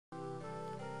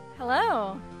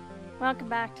Hello! Welcome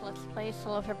back to Let's Play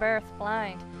Rebirth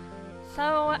Blind.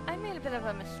 So, I made a bit of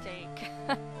a mistake.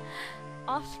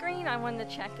 Off screen, I wanted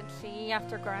to check and see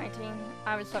after grinding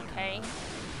I was okay.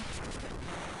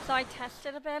 So I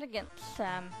tested a bit against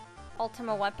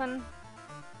Ultima Weapon,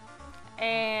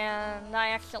 and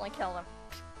I accidentally killed him.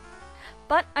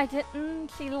 But I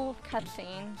didn't see the little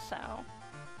cutscene, so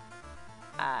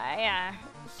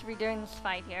just redoing this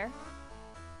fight here.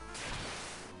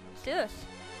 Let's do this.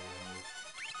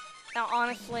 Now,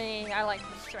 honestly, I like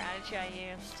the strategy I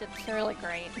used. It's really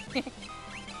great.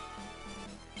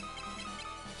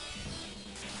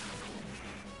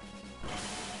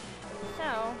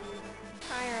 So,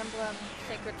 Fire Emblem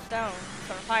Sacred Stone,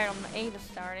 or Fire Emblem 8 is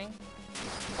starting.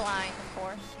 Blind, of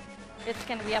course. It's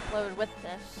going to be uploaded with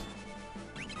this.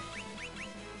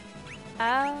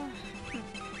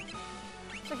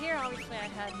 So here, obviously, I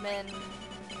had Min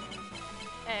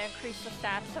increase the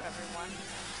stats of everyone.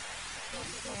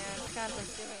 And Scott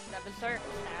was doing the Berserk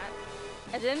stat.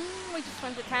 And then we just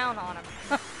went to town on him.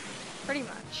 Pretty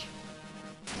much.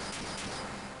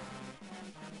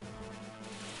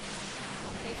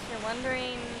 In case you're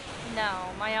wondering,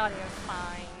 no, my audio is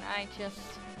fine. I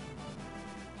just...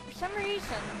 For some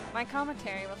reason, my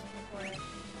commentary wasn't recorded.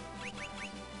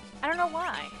 I don't know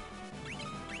why.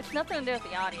 It's nothing to do with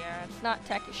the audio. It's not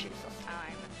tech issues this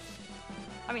time.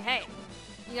 I mean, hey,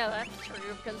 you know that's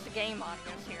true because the game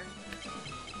audio is here.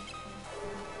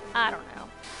 I don't know.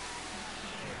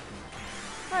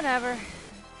 Whatever.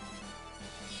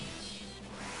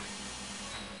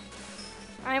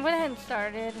 I went ahead and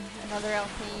started another LP.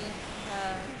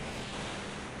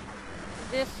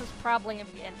 This is probably going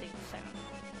to be ending soon.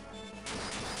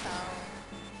 So...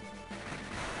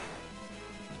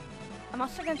 I'm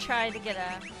also going to try to get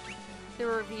the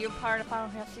review part of Final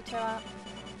Fantasy II out.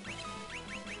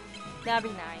 That'd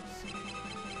be nice.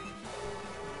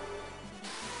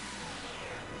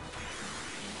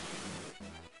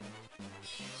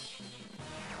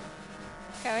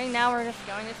 Okay, now we're just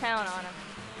going to town on him.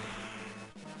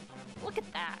 Look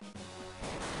at that.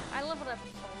 I leveled up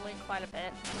slowly quite a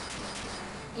bit.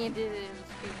 And it is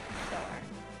killer.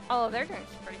 Oh, they're doing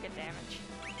some pretty good damage.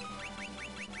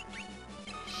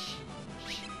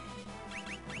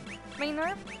 I mean,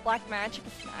 their black magic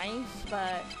is nice,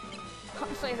 but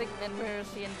honestly I think Minwu is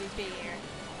the MVP here.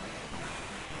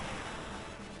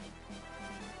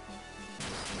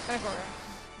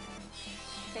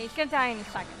 Okay, he's gonna die any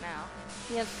second now.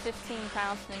 He has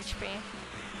 15,000 HP.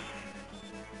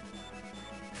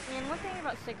 And one thing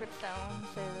about Sacred Stones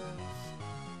is...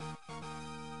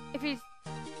 if he's...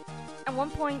 At one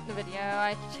point in the video,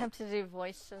 I attempted to do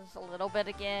voices a little bit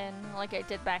again, like I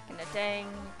did back in the day,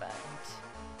 but...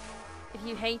 if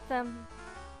you hate them,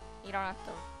 you don't have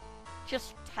to...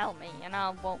 just tell me, and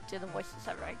I won't do the voices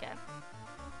ever again.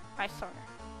 I swear.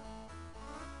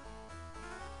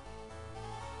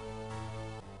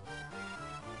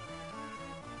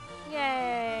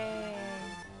 Yay!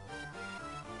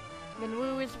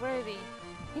 Minwu is worthy.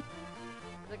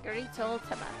 The great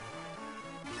Ultima.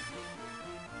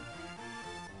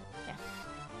 Yes.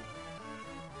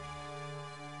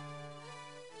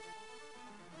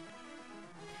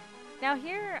 Now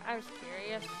here, I was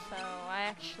curious, so I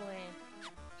actually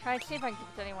tried to see if I could give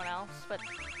it to anyone else, but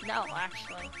no,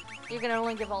 actually. You can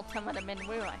only give Ultima to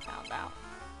Minwu, I found out.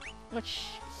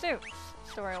 Which suits,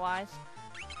 story-wise.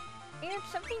 And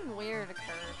something weird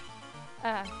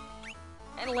occurred.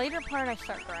 In a later part, I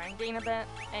start grinding a bit,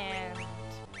 and...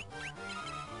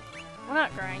 well,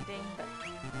 not grinding, but,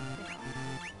 you know.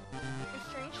 And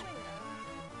strangely enough,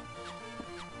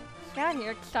 this guy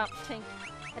here stops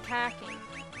attacking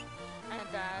and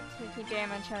taking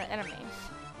damage on enemies.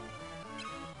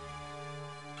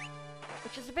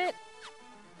 Which is a bit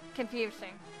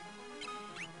confusing.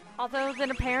 Although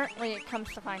then apparently it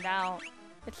comes to find out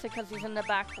it's because he's in the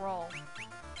back row.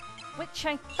 Which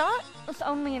I thought was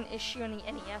only an issue in the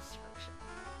NES version.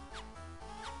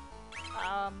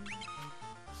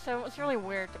 So it was really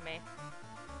weird to me.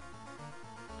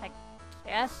 I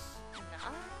guess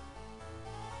not?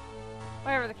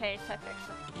 Whatever the case, I fixed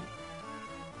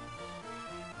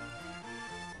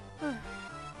it.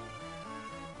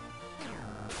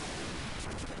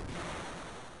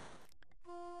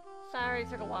 Sorry, it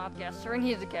took a while to guess. So we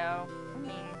need to go. I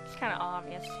mean, it's kind of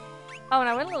obvious. Oh, and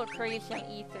I went a little crazy on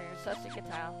ethers, as you can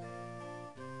tell.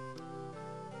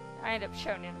 I ended up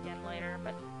showing it again later,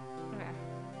 but...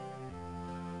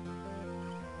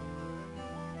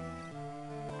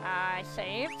 I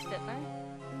saved, didn't I?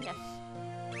 Yes.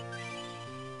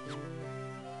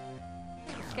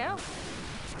 Let's go.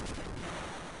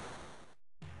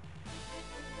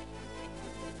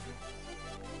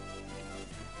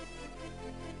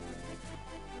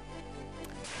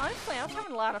 Honestly, I was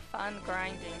having a lot of fun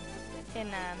grinding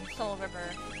in Soul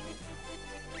Rebirth.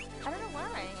 I don't know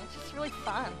why. It's just really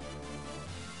fun.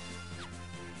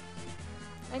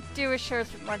 I do wish there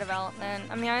was more development.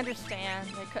 I mean, I understand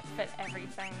they couldn't fit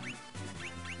everything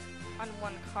on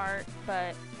one cart,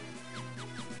 but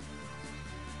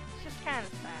it's just kind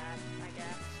of sad, I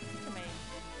guess, to me.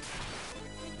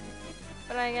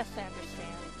 But I guess I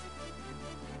understand.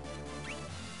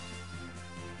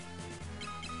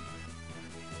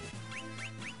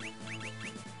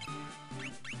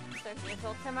 So here's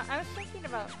Ultima. I was thinking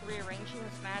about rearranging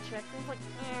this magic. I was like,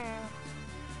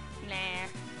 nah.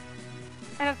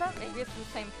 And I thought maybe it's the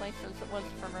same place as it was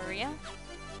for Maria,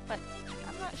 but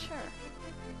I'm not sure.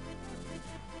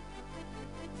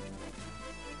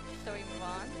 So we move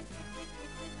on.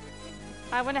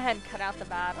 I went ahead and cut out the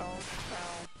battles, so...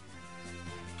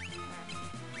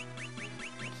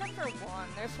 Except for one.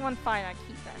 There's one fight I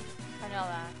keep in. I know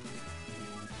that.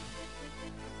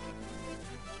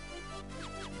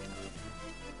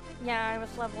 Yeah, I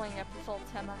was leveling up this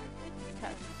Ultima,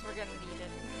 because we're gonna need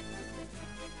it.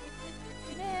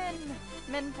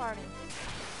 Min party.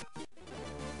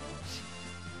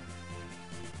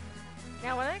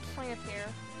 Now what I explained here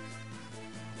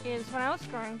is when I was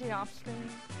grinding off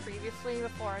screen previously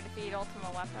before I defeated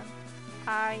Ultima Weapon,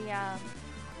 I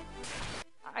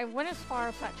went as far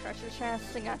as that treasure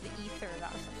chest and got the ether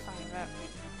that was inside of it.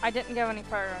 I didn't go any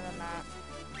further than that.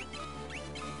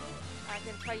 I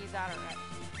can tell you that already.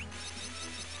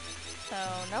 So,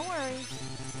 no worries.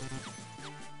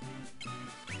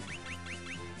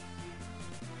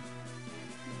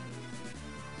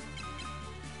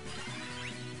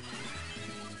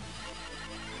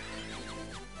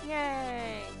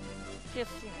 Yay!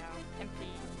 Just, you know, MP.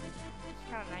 It's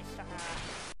kind of nice to have.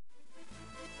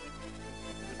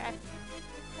 Okay.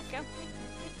 Let's go.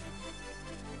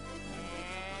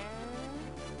 And...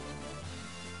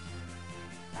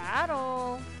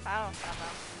 Battle! Battle.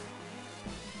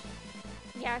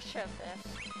 Yeah, I showed this.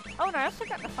 Oh, and I also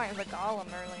got in a fight with a golem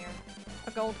earlier.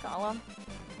 A gold golem.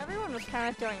 Everyone was kind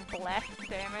of doing black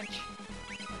damage.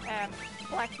 And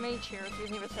Black Mage here was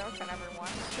using Berserk on everyone,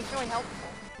 which was really helpful.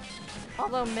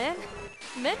 Although Min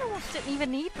almost didn't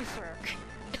even need Berserk.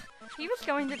 He was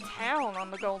going to town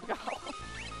on the gold golem.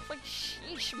 It's like,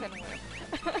 sheesh, Minwu.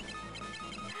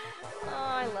 Oh,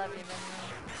 I love you, Minwu.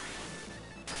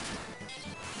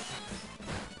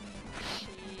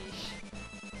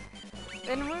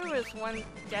 Minwu is one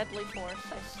deadly force,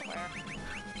 I swear.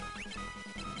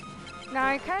 Now,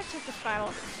 I kind of took this battle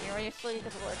a bit seriously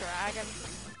because of the dragon,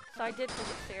 so I did take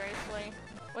it seriously.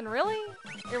 When really,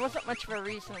 there wasn't much of a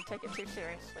reason to take it too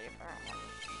seriously, apparently.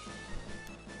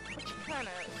 Which is kind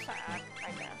of sad,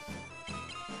 I guess.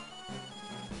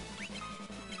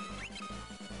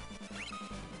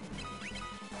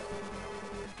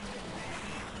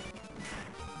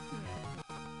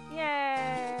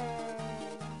 Yay!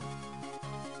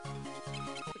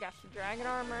 We got some dragon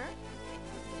armor.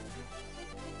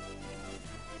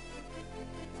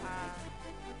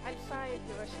 I decided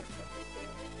who I should put this to.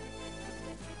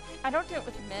 I don't do it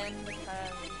with Min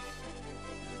because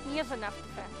he has enough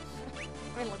defense.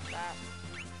 I mean, look at that.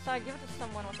 So I give it to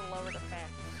someone with a lower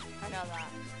defense. I know that.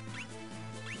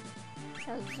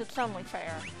 Because it's only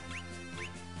fair.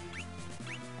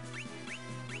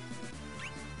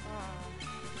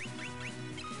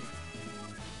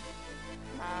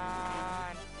 Come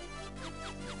on.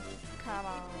 Come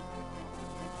on.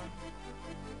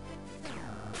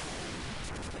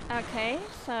 Okay,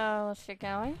 so let's get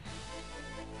going.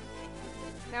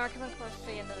 Now we're coming close to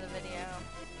the end of the video.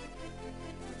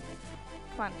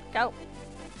 Come on, go!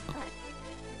 Alright.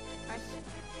 Nice.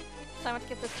 So let's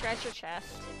get this treasure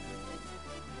chest.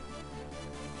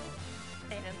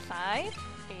 And inside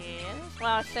is...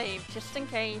 well, I saved just in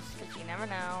case, because you never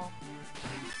know.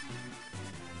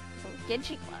 Ooh,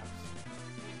 Genji gloves.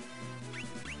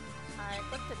 I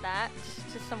equipped that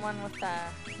to someone with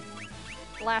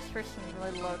last person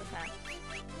really low defense.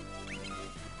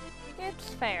 It's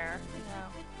fair, you know.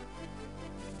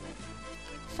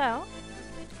 So,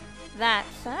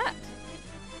 that's that.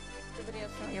 The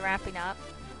video's gonna be wrapping up.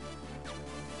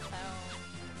 So,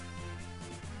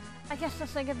 I guess I'll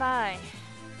say goodbye.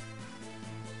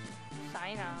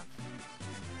 Sign off.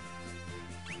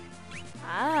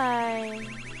 Bye.